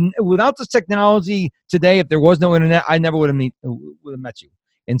 Without this technology today, if there was no internet, I never would have met you.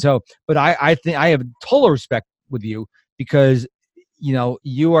 And so, but I think I have total respect with you, because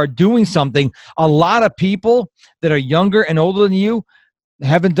you are doing something. A lot of people that are younger and older than you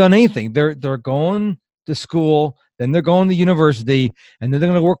haven't done anything. They're going to school, then they're going to university, and then they're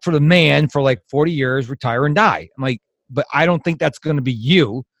going to work for the man for like 40 years, retire and die. I'm like, but I don't think that's going to be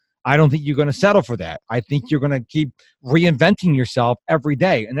you. I don't think you're going to settle for that. I think you're going to keep reinventing yourself every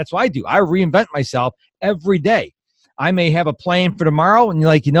day. And that's what I do. I reinvent myself every day. I may have a plan for tomorrow, and you're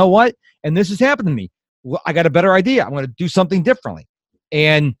like, you know what? And this has happened to me. Well, I got a better idea. I'm going to do something differently.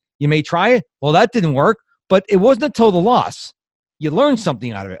 And you may try it. Well, that didn't work, but it wasn't a total loss. You learned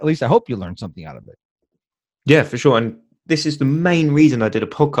something out of it. At least I hope you learned something out of it. Yeah, for sure. And this is the main reason I did a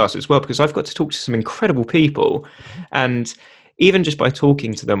podcast as well, because I've got to talk to some incredible people. And even just by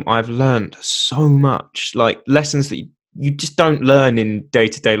talking to them, I've learned so much, like lessons that you just don't learn in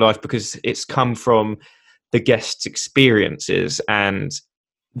day-to-day life because it's come from the guests' experiences and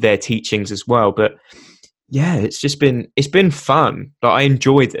their teachings as well. But yeah, it's been fun. Like, I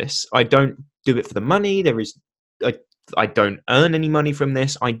enjoy this. I don't do it for the money. I don't earn any money from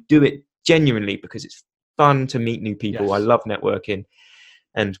this. I do it genuinely because it's fun to meet new people. Yes. I love networking,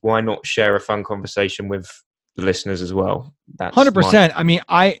 and why not share a fun conversation with the listeners as well? That's 100%. I mean,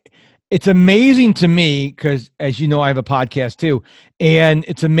 it's amazing to me because, as you know, I have a podcast too, and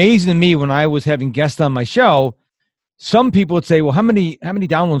it's amazing to me when I was having guests on my show. Some people would say, "Well, how many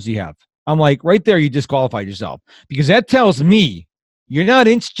downloads do you have?" I'm like, right there, you disqualified yourself, because that tells me you're not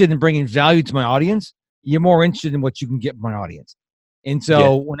interested in bringing value to my audience. You're more interested in what you can get from my audience. And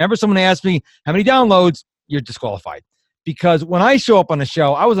so whenever someone asks me how many downloads, you're disqualified. Because when I show up on a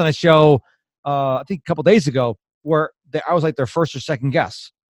show, I was on a show, I think a couple days ago, where I was like their first or second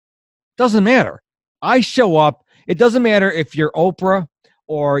guest. Doesn't matter. I show up. It doesn't matter if you're Oprah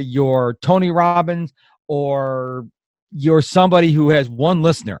or you're Tony Robbins or you're somebody who has one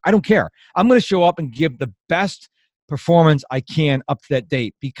listener. I don't care. I'm going to show up and give the best performance I can up to that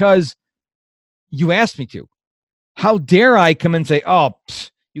date because you asked me to. How dare I come and say, "Oh,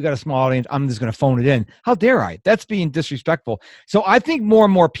 you got a small audience, I'm just going to phone it in"? How dare I? That's being disrespectful. So I think more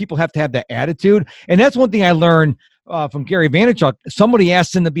and more people have to have that attitude. And that's one thing I learned from Gary Vaynerchuk. Somebody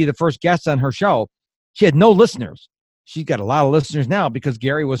asked him to be the first guest on her show. She had no listeners. She's got a lot of listeners now because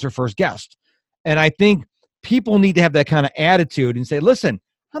Gary was her first guest. And I think people need to have that kind of attitude and say, "Listen,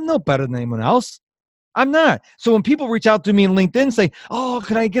 I'm no better than anyone else. I'm not." So when people reach out to me on LinkedIn and say, "Oh,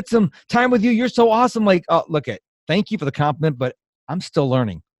 can I get some time with you? You're so awesome." Like, oh, look it. Thank you for the compliment, but I'm still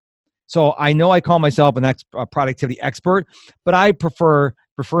learning. So I know I call myself a productivity expert, but I prefer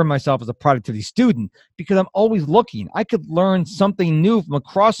myself as a productivity student because I'm always looking. I could learn something new from a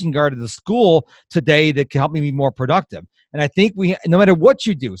crossing guard at the school today that can help me be more productive. And I think no matter what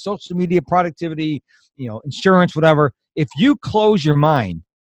you do, social media, productivity, insurance, whatever, if you close your mind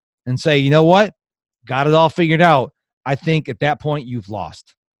and say, "You know what? Got it all figured out," I think at that point you've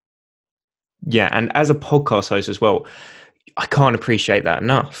lost. Yeah, and as a podcast host as well, I can't appreciate that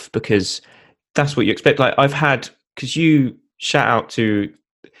enough because that's what you expect. Like because you shout out to,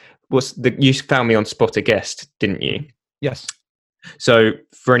 you found me on Spot a Guest, didn't you? Yes. So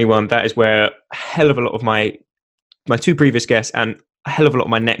for anyone, that is where a hell of a lot of my two previous guests and a hell of a lot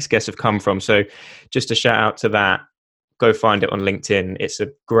of my next guests have come from. So just a shout out to that. Go find it on LinkedIn. It's a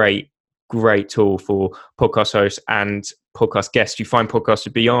great tool for podcast hosts and podcast guests. You find podcasts to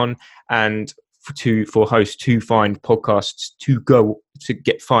be on, and for hosts to find podcasts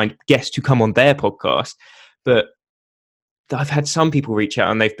find guests to come on their podcast. But I've had some people reach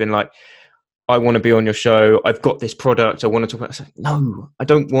out and they've been like, "I want to be on your show. I've got this product I want to talk about." I said, "No, I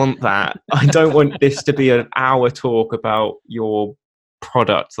don't want that. I don't want this to be an hour talk about your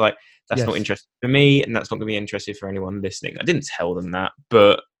product. Like, that's not interesting for me, and that's not going to be interesting for anyone listening." I didn't tell them that,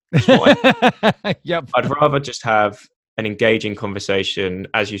 but yep. I'd rather just have an engaging conversation,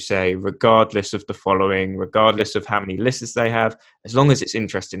 as you say, regardless of the following, regardless of how many listeners they have. As long as it's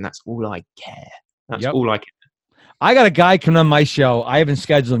interesting, that's all I care. That's all I care. I got a guy coming on my show. I haven't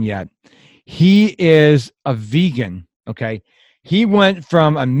scheduled him yet. He is a vegan. Okay. He went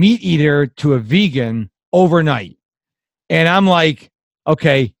from a meat eater to a vegan overnight. And I'm like,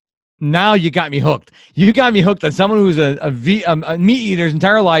 okay, now you got me hooked. You got me hooked on someone who's a meat eater his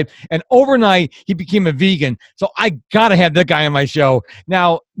entire life, and overnight he became a vegan. So I gotta have that guy on my show.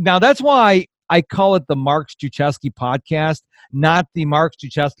 Now that's why I call it the Mark Struczewski podcast, not the Mark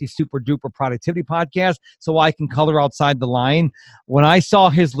Struczewski Super Duper Productivity podcast, so I can color outside the line. When I saw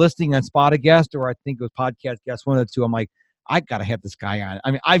his listing on Spot a Guest, or I think it was Podcast Guest, one of the two, I'm like, I gotta have this guy on.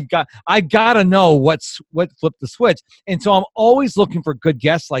 I mean, I gotta know what flipped the switch. And so I'm always looking for good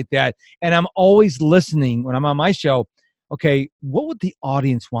guests like that. And I'm always listening when I'm on my show. Okay, what would the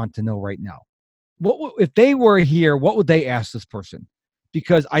audience want to know right now? If they were here, what would they ask this person?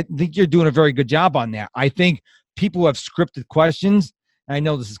 Because I think you're doing a very good job on that. I think people who have scripted questions, and I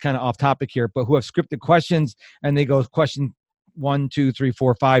know this is kind of off topic here, but who have scripted questions and they go question 1, 2, 3,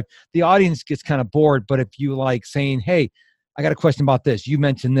 4, 5, the audience gets kind of bored. But if you like saying, "Hey, I got a question about this. You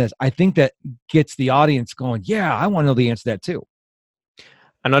mentioned this," I think that gets the audience going, "Yeah, I want to know the answer to that too."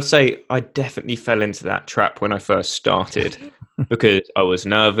 And I'd say I definitely fell into that trap when I first started because I was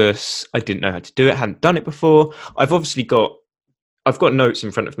nervous. I didn't know how to do it. Hadn't done it before. I've got notes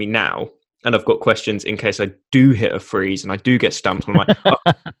in front of me now, and I've got questions in case I do hit a freeze and I do get stumped. I'm like, oh,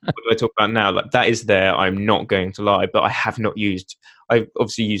 what do I talk about now? Like, that is there. I'm not going to lie, but I've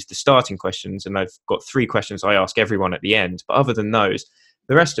obviously used the starting questions, and I've got 3 questions I ask everyone at the end. But other than those,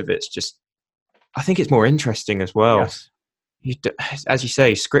 the rest of it's just, I think it's more interesting as well. Yes. As you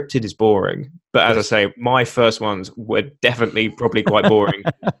say, scripted is boring. But as I say, my first ones were definitely probably quite boring.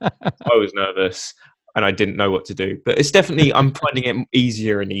 I was nervous and I didn't know what to do. But it's definitely, I'm finding it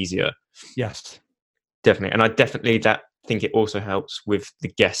easier and easier. Yes. Definitely. And I think it also helps with the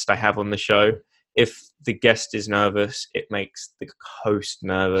guest I have on the show. If the guest is nervous, it makes the host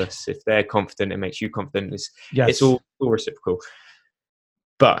nervous. If they're confident, it makes you confident. It's all reciprocal.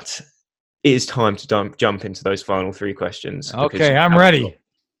 But it is time to jump into those final 3 questions. Okay, I'm ready.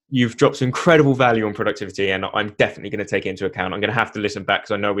 You've dropped some incredible value on productivity, and I'm definitely going to take it into account. I'm going to have to listen back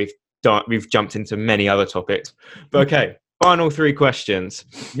because I know we've jumped into many other topics. But okay, final 3 questions.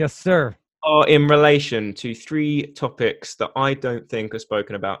 Yes, sir. Are in relation to 3 topics that I don't think are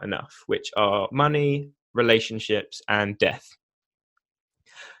spoken about enough, which are money, relationships, and death.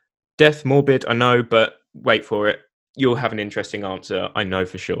 Death, morbid, I know, but wait for it. You'll have an interesting answer, I know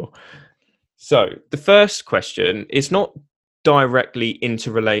for sure. So the first question is not directly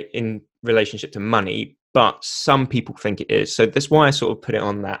in relationship to money, but some people think it is. So that's why I sort of put it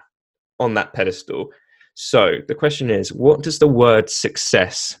on that pedestal. So the question is, what does the word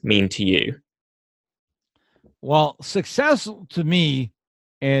success mean to you? Well, success to me,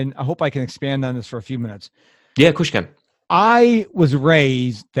 and I hope I can expand on this for a few minutes. Yeah, of course you can. I was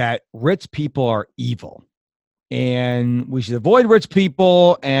raised that rich people are evil and we should avoid rich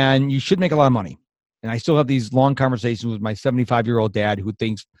people and you should make a lot of money. And I still have these long conversations with my 75-year-old dad who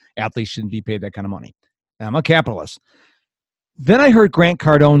thinks athletes shouldn't be paid that kind of money. And I'm a capitalist. Then I heard Grant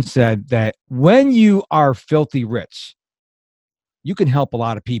Cardone said that when you are filthy rich, you can help a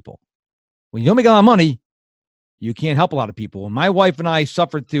lot of people. When you don't make a lot of money, you can't help a lot of people. When my wife and I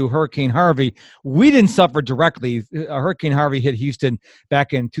suffered through Hurricane Harvey, we didn't suffer directly. Hurricane Harvey hit Houston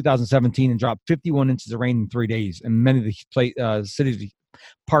back in 2017 and dropped 51 inches of rain in 3 days. And many of the cities,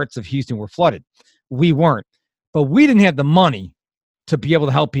 parts of Houston were flooded. We weren't. But we didn't have the money to be able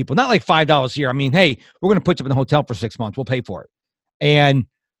to help people. Not like $5 here. I mean, hey, we're going to put you in a hotel for 6 months. We'll pay for it. And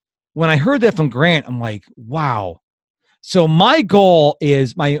when I heard that from Grant, I'm like, wow. So my goal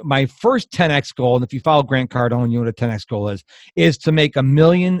is my first 10X goal, and if you follow Grant Cardone, you know what a 10X goal is to make $1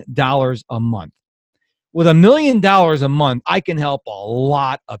 million a month. With $1 million a month, I can help a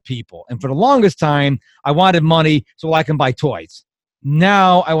lot of people. And for the longest time, I wanted money so I can buy toys.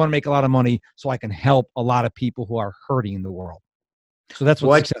 Now I want to make a lot of money so I can help a lot of people who are hurting in the world. So that's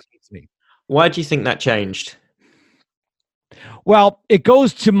what success means to me. Why do you think that changed? Well, it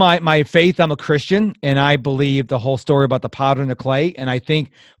goes to my faith. I'm a Christian, and I believe the whole story about the potter and the clay. And I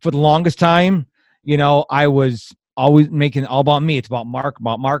think for the longest time, I was always making it all about me. It's about Mark.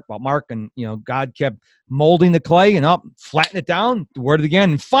 And, God kept molding the clay and flatten it down, word it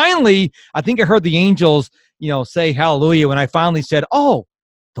again. And finally, I think I heard the angels, say hallelujah when I finally said, oh,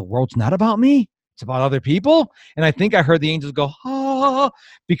 the world's not about me. It's about other people. And I think I heard the angels go,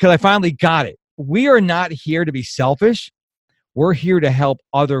 because I finally got it. We are not here to be selfish. We're here to help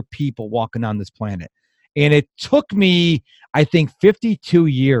other people walking on this planet. And it took me, I think, 52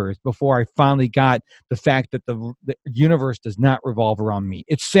 years before I finally got the fact that the universe does not revolve around me.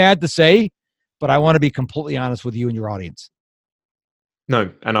 It's sad to say, but I want to be completely honest with you and your audience.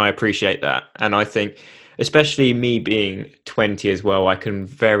 No, and I appreciate that. And I think, especially me being 20 as well,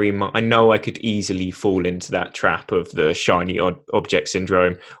 I know I could easily fall into that trap of the shiny object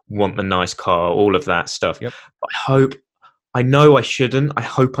syndrome, want the nice car, all of that stuff. Yep. I know I shouldn't. I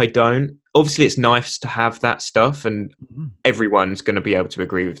hope I don't. Obviously, it's nice to have that stuff, and everyone's going to be able to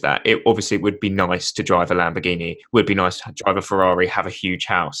agree with that. It would be nice to drive a Lamborghini. It would be nice to drive a Ferrari, have a huge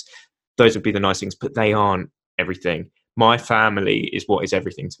house. Those would be the nice things, but they aren't everything. My family is what is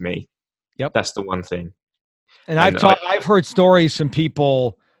everything to me. Yep. That's the one thing. And I've heard stories from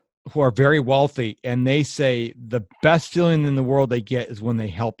people who are very wealthy, and they say the best feeling in the world they get is when they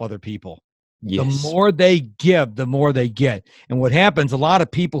help other people. Yes. The more they give, the more they get. And what happens, a lot of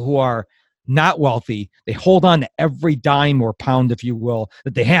people who are not wealthy, they hold on to every dime or pound, if you will,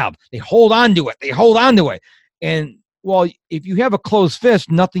 that they have. They hold on to it. And, well, if you have a closed fist,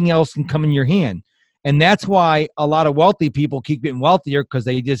 nothing else can come in your hand. And that's why a lot of wealthy people keep getting wealthier, because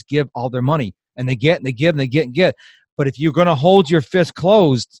they just give all their money. And they get, and they give, and they get, and get. But if you're going to hold your fist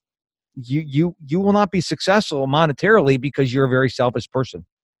closed, you will not be successful monetarily, because you're a very selfish person.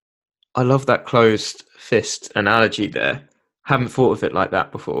 I love that closed fist analogy there. Haven't thought of it like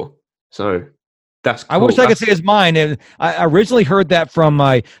that before. So That's I cool. wish I could say it's mine. And I originally heard that from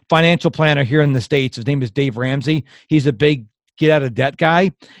my financial planner here in the States. His name is Dave Ramsey. He's a big get out of debt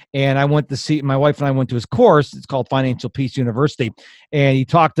guy. And I went to see, my wife and I went to his course. It's called Financial Peace University. And he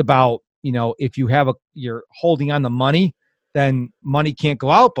talked about, if you have you're holding on the money, then money can't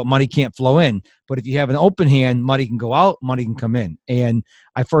go out, but money can't flow in. But if you have an open hand, money can go out, money can come in. And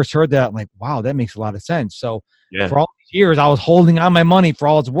I first heard that, I'm like, wow, that makes a lot of sense. So for all these years, I was holding on my money for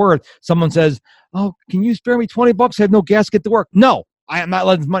all it's worth. Someone says, oh, can you spare me $20? I have no gas to get to work. No, I am not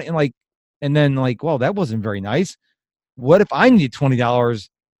letting money. And then well, that wasn't very nice. What if I need $20?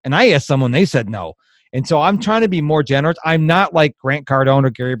 And I asked someone, they said no. And so I'm trying to be more generous. I'm not like Grant Cardone or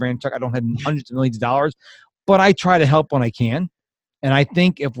Gary Vaynerchuk. I don't have hundreds of millions of dollars, but I try to help when I can. And I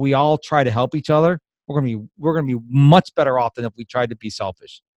think if we all try to help each other, we're gonna be much better off than if we tried to be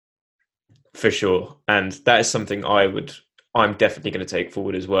selfish. For sure. And that is something I'm definitely going to take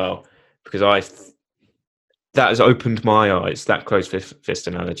forward as well, because that has opened my eyes, that closed fist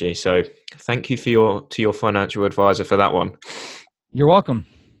analogy. So thank you to your financial advisor for that one. You're welcome.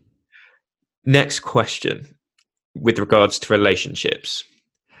 Next question, with regards to relationships.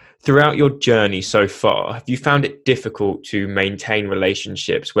 Throughout your journey so far, have you found it difficult to maintain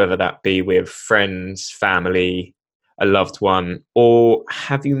relationships, whether that be with friends, family, a loved one, or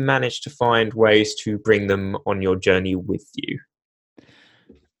have you managed to find ways to bring them on your journey with you?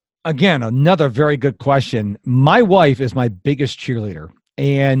 Again, another very good question. My wife is my biggest cheerleader.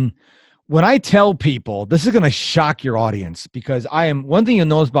 And when I tell people, this is going to shock your audience, because one thing you'll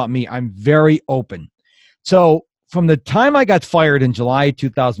notice about me, I'm very open. So from the time I got fired in July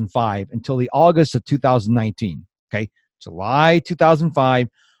 2005 until the August of 2019, okay, July 2005,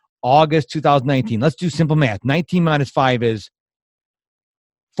 August 2019. Let's do simple math. 19 minus 5 is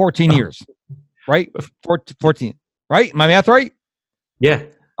 14 years, right? 14, right? My math right? Yeah.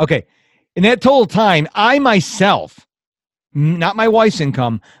 Okay. In that total time, I myself, not my wife's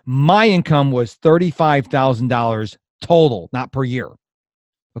income, my income was $35,000 total, not per year.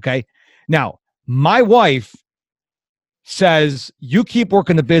 Okay. Now, my wife says, you keep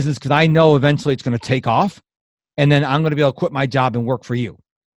working the business because I know eventually it's going to take off, and then I'm going to be able to quit my job and work for you.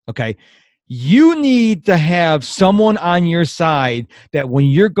 Okay. You need to have someone on your side that when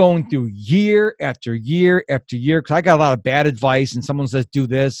you're going through year after year after year, because I got a lot of bad advice and someone says, do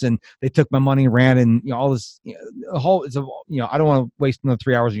this, and they took my money and ran, and all this, I don't want to waste another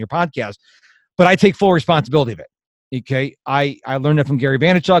 3 hours on your podcast, but I take full responsibility of it. Okay. I learned that from Gary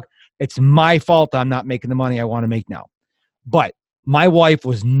Vaynerchuk. It's my fault I'm not making the money I want to make now. But my wife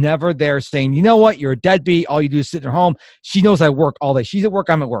was never there saying, you know what, you're a deadbeat. All you do is sit at home. She knows I work all day. She's at work.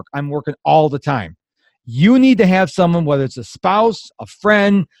 I'm at work. I'm working all the time. You need to have someone, whether it's a spouse, a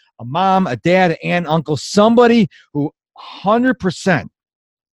friend, a mom, a dad, an aunt, uncle, somebody who 100%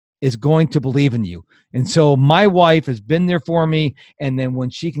 is going to believe in you. And so my wife has been there for me. And then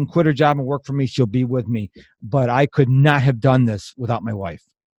when she can quit her job and work for me, she'll be with me. But I could not have done this without my wife.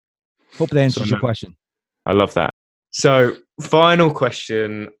 Hope that answers your question. I love that. So, final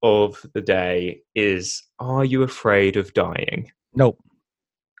question of the day is, are you afraid of dying? Nope.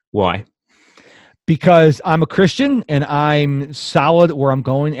 Why? Because I'm a Christian and I'm solid where I'm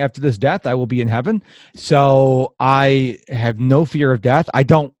going after this death. I will be in heaven. So I have no fear of death. I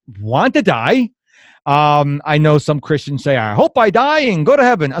don't want to die. I know some Christians say, I hope I die and go to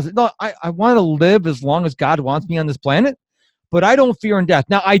heaven. I said, no, I want to live as long as God wants me on this planet, but I don't fear in death.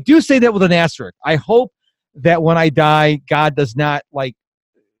 Now, I do say that with an asterisk. I hope that when I die, God does not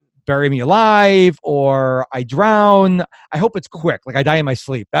bury me alive or I drown. I hope it's quick. I die in my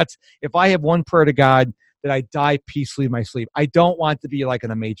sleep. That's if I have one prayer to God, that I die peacefully in my sleep. I don't want to be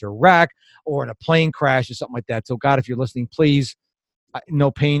in a major wreck or in a plane crash or something like that. So God, if you're listening, please,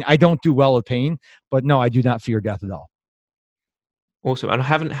 no pain. I don't do well with pain, but no, I do not fear death at all. Awesome. And I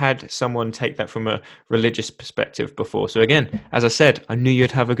haven't had someone take that from a religious perspective before. So again, as I said, I knew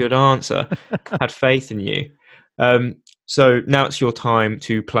you'd have a good answer. Had faith in you. So now it's your time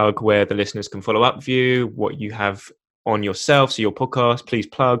to plug where the listeners can follow up with you, what you have on yourself. So your podcast, please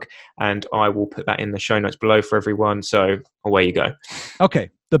plug, and I will put that in the show notes below for everyone. So away you go. Okay.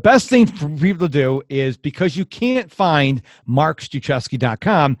 The best thing for people to do is, because you can't find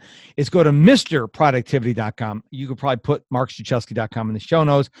markstruczewski.com, is go to mrproductivity.com. You could probably put markstruczewski.com in the show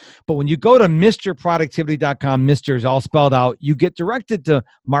notes. But when you go to mrproductivity.com, Mr. is all spelled out, you get directed to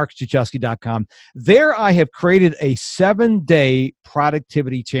markstruczewski.com. There I have created a 7-day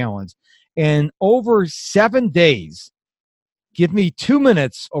productivity challenge. And over 7 days, give me 2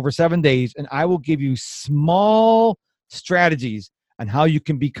 minutes over 7 days, and I will give you small strategies on how you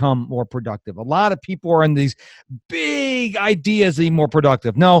can become more productive. A lot of people are in these big ideas to be more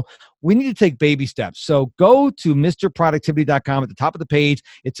productive. No, we need to take baby steps. So go to MrProductivity.com. At the top of the page,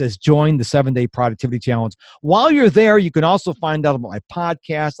 it says join the 7-day productivity challenge. While you're there, you can also find out about my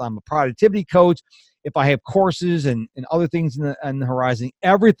podcast. I'm a productivity coach. If I have courses and other things on the horizon,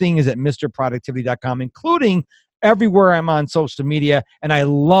 everything is at MrProductivity.com, including everywhere I'm on social media. And I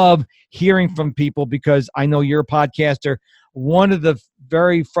love hearing from people because I know you're a podcaster. One of the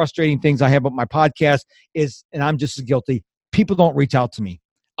very frustrating things I have about my podcast is, and I'm just as guilty, people don't reach out to me.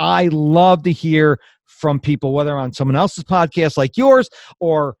 I love to hear from people, whether on someone else's podcast like yours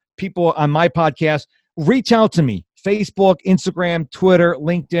or people on my podcast. Reach out to me. Facebook, Instagram, Twitter,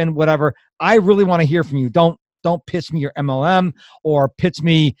 LinkedIn, whatever. I really want to hear from you. Don't pitch me your MLM or pitch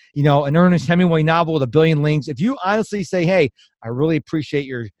me, an Ernest Hemingway novel with 1 billion links. If you honestly say, hey, I really appreciate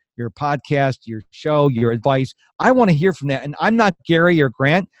your podcast, your show, your advice, I want to hear from that. And I'm not Gary or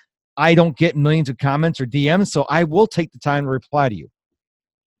Grant. I don't get millions of comments or DMs, so I will take the time to reply to you.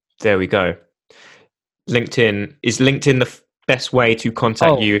 There we go. LinkedIn. Is LinkedIn the best way to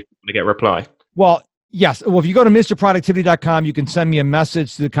contact you to get a reply? Well, yes. Well, if you go to MrProductivity.com, you can send me a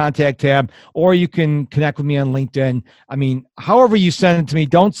message to the contact tab, or you can connect with me on LinkedIn. I mean, however you send it to me,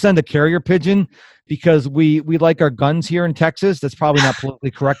 don't send a carrier pigeon because we like our guns here in Texas. That's probably not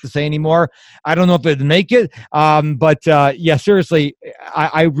politically correct to say anymore. I don't know if it'd make it. But seriously,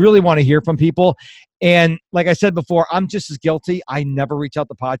 I really want to hear from people. And like I said before, I'm just as guilty. I never reach out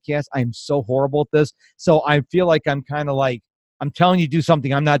to podcasts. I am so horrible at this. So I feel like I'm kind of like, I'm telling you to do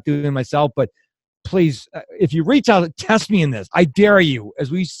something I'm not doing myself, but please, if you reach out, test me in this. I dare you,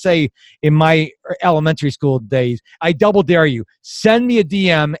 as we say in my elementary school days, I double dare you. Send me a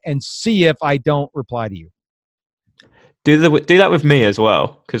DM and see if I don't reply to you. Do that with me as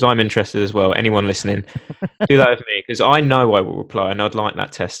well, because I'm interested as well. Anyone listening, do that with me, because I know I will reply, and I'd like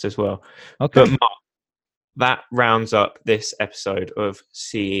that test as well. Okay. But Mark, that rounds up this episode of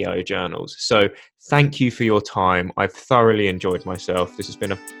CEO Journals. So thank you for your time. I've thoroughly enjoyed myself. This has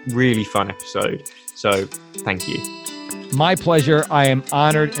been a really fun episode. So thank you. My pleasure. I am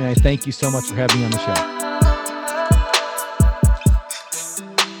honored, and I thank you so much for having me on the show.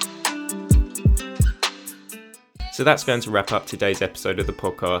 So that's going to wrap up today's episode of the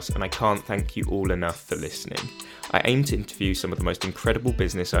podcast, and I can't thank you all enough for listening. I aim to interview some of the most incredible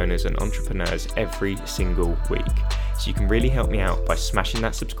business owners and entrepreneurs every single week. So you can really help me out by smashing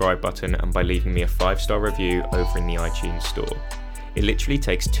that subscribe button and by leaving me a 5-star review over in the iTunes store. It literally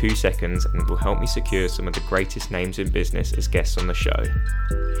takes 2 seconds and will help me secure some of the greatest names in business as guests on the show.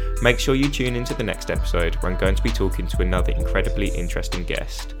 Make sure you tune into the next episode where I'm going to be talking to another incredibly interesting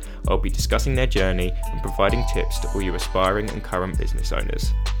guest. I'll be discussing their journey and providing tips to all you aspiring and current business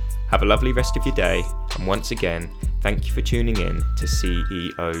owners. Have a lovely rest of your day, and once again, thank you for tuning in to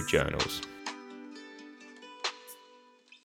CEO Journals.